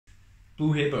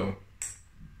Blue hippo.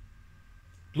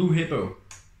 Blue hippo.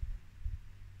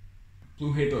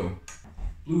 Blue hippo.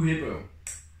 Blue hippo.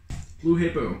 Blue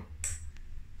hippo.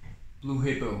 Blue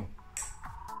hippo.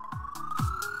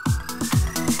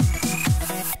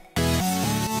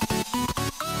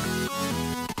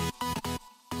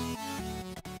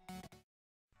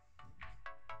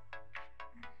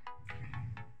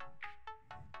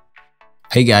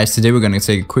 Hey guys, today we're going to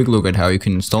take a quick look at how you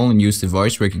can install and use the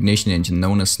voice recognition engine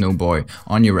known as Snowboy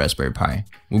on your Raspberry Pi.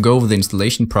 We'll go over the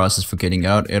installation process for getting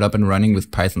it up and running with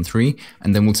Python 3,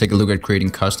 and then we'll take a look at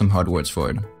creating custom hotwords for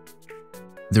it.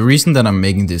 The reason that I'm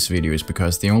making this video is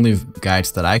because the only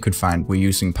guides that I could find were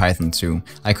using Python 2.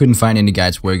 I couldn't find any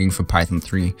guides working for Python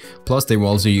 3, plus they were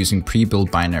also using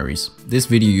pre-built binaries. This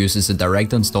video uses a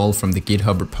direct install from the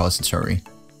GitHub repository.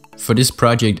 For this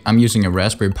project, I'm using a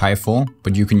Raspberry Pi 4,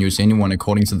 but you can use any one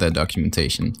according to their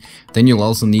documentation. Then you'll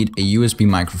also need a USB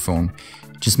microphone.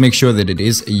 Just make sure that it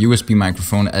is a USB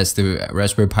microphone, as the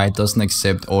Raspberry Pi doesn't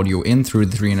accept audio in through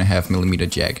the 3.5mm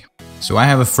jack. So I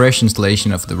have a fresh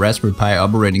installation of the Raspberry Pi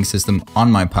operating system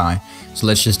on my Pi, so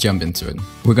let's just jump into it.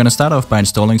 We're gonna start off by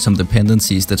installing some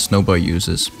dependencies that Snowboy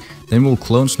uses. Then we'll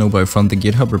clone Snowboy from the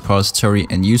GitHub repository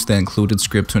and use the included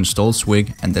script to install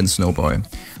Swig and then Snowboy.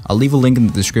 I'll leave a link in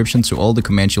the description to all the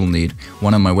commands you'll need,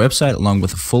 one on my website along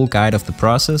with a full guide of the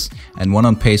process, and one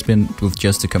on Pastebin with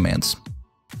just the commands.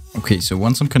 Okay, so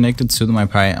once I'm connected to my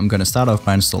Pi, I'm gonna start off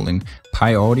by installing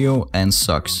Pi Audio and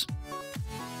SUX.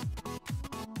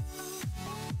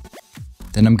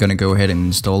 Then I'm gonna go ahead and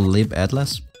install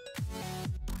LIBATLAS.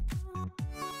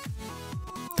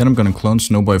 Then I'm gonna clone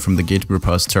Snowboy from the Git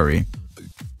repository.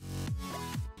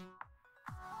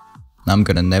 Now I'm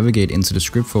gonna navigate into the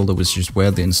script folder, which is where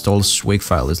the installed Swig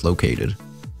file is located.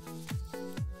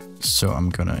 So I'm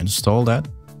gonna install that.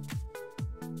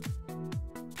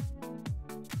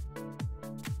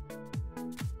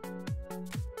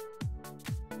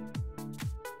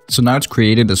 So now it's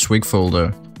created a Swig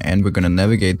folder, and we're gonna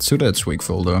navigate to that Swig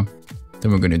folder.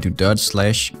 Then we're gonna do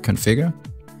 /configure.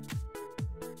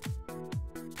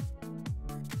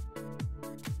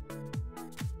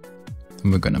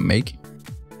 Then we're gonna make.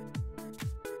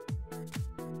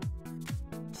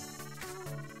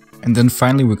 And then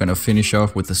finally we're gonna finish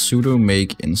off with the sudo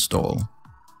make install.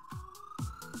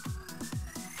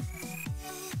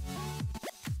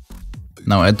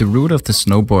 Now at the root of the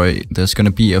Snowboy, there's gonna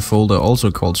be a folder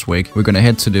also called Swig. We're gonna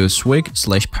head to the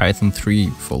swig/python3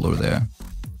 folder there.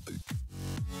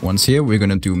 Once here, we're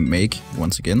gonna do make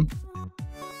once again.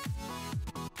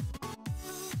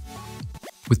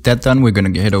 With that done, we're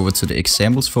gonna head over to the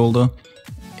examples folder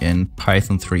in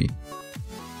Python 3.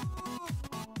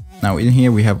 Now in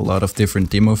here we have a lot of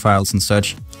different demo files and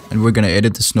such, and we're gonna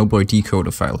edit the Snowboy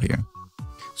decoder file here.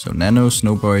 So NANO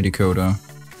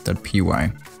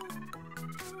SNOWBOYDECODER.PY.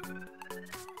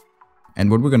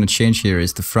 And what we're gonna change here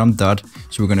is the from dot.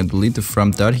 So we're gonna delete the from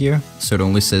dot here, so it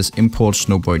only says import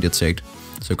Snowboy detect.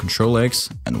 So Control X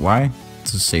and Y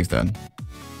to save that.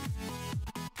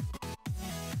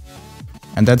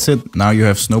 And that's it. Now you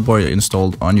have Snowboy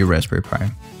installed on your Raspberry Pi.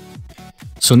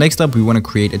 So next up, we want to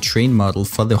create a train model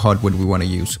for the hotword we want to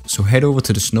use. So head over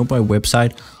to the Snowboy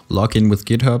website, log in with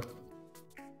GitHub,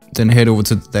 then head over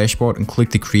to the dashboard and click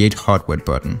the create hotword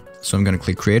button. So I'm going to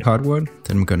click create hotword,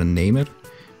 then I'm going to name it.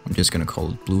 I'm just going to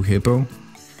call it Blue Hippo.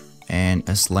 And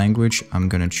as language, I'm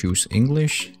going to choose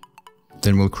English.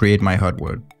 Then we'll create my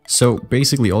hotword. So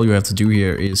basically all you have to do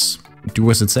here is do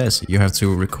as it says. You have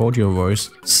to record your voice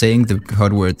saying the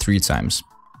hotword 3 times.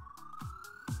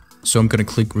 So I'm going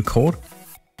to click record.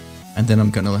 And then I'm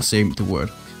gonna say the word.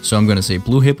 So I'm gonna say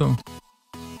Blue Hippo.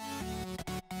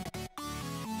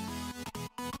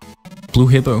 Blue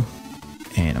Hippo.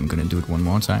 And I'm gonna do it one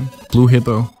more time. Blue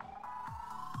Hippo.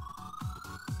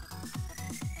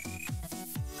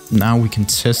 Now we can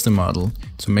test the model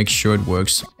to make sure it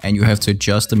works, and you have to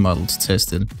adjust the model to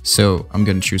test it. So I'm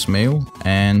gonna choose male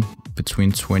and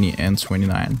between 20 and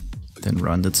 29. Then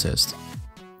run the test.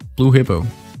 Blue Hippo.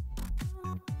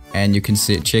 And you can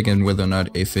check in whether or not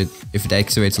if it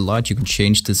activates a lot, you can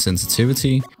change the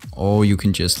sensitivity, or you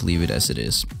can just leave it as it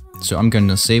is. So I'm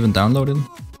gonna save and download it.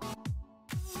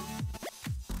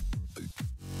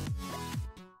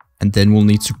 And then we'll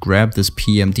need to grab this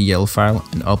PMDL file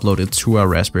and upload it to our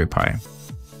Raspberry Pi.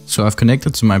 So I've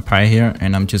connected to my Pi here,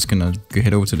 and I'm just gonna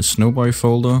head over to the Snowboy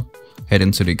folder, head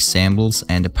into the examples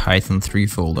and the Python 3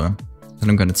 folder. Then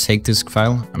I'm gonna take this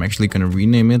file, I'm actually gonna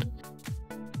rename it.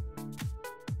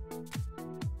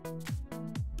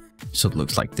 So it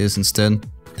looks like this instead.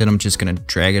 Then I'm just gonna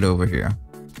drag it over here.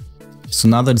 So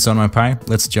now that it's on my Pi,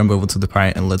 let's jump over to the Pi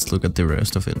and let's look at the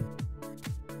rest of it.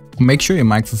 Make sure your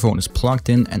microphone is plugged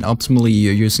in and optimally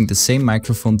you're using the same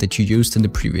microphone that you used in the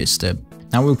previous step.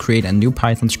 Now we'll create a new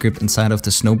Python script inside of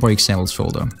the Snowboy examples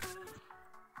folder.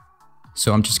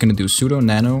 So I'm just going to do sudo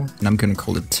nano and I'm going to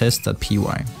call it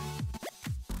test.py.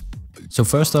 So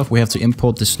first off we have to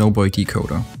import the Snowboy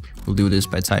decoder. We'll do this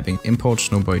by typing import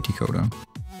Snowboy decoder.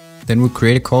 Then we'll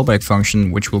create a callback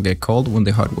function which will get called when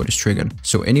the hot word is triggered.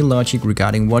 So any logic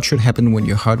regarding what should happen when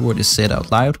your hot word is said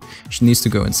out loud needs to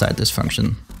go inside this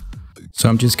function. So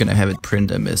I'm just gonna have it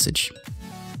print a message.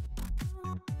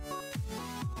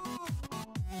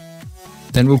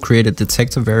 Then we'll create a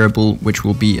detector variable which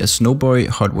will be a Snowboy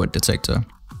hot word detector.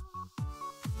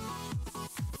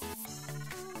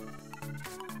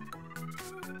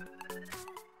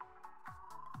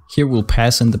 Here we'll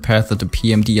pass in the path of the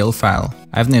PMDL file.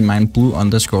 I have in mind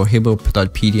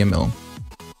blue_hippo.pdml.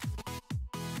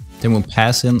 Then we'll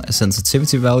pass in a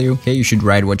sensitivity value. Here you should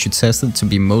write what you tested to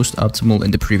be most optimal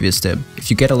in the previous step. If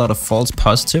you get a lot of false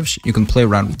positives, you can play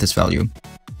around with this value.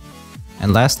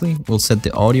 And lastly, we'll set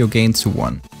the audio gain to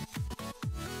 1.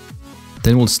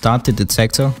 Then we'll start the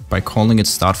detector by calling its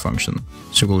start function.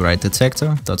 So we'll write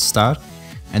detector.start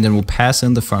and then we'll pass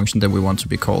in the function that we want to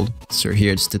be called. So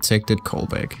here it's detected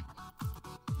callback.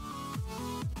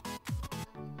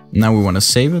 Now we want to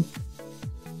save it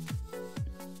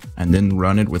and then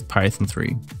run it with Python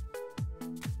 3.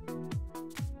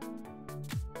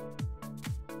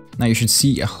 Now you should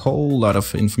see a whole lot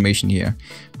of information here,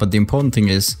 but the important thing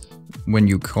is when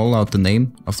you call out the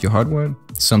name of your hot word,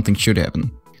 something should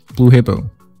happen. Blue hippo.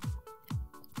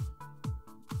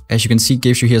 As you can see, it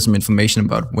gives you here some information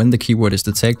about when the keyword is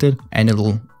detected and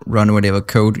it'll run whatever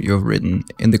code you've written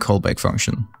in the callback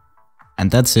function.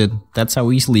 And that's it. That's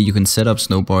how easily you can set up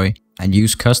Snowboy and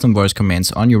use custom voice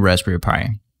commands on your Raspberry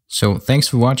Pi. So thanks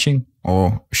for watching,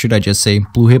 or should I just say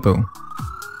Blue Hippo?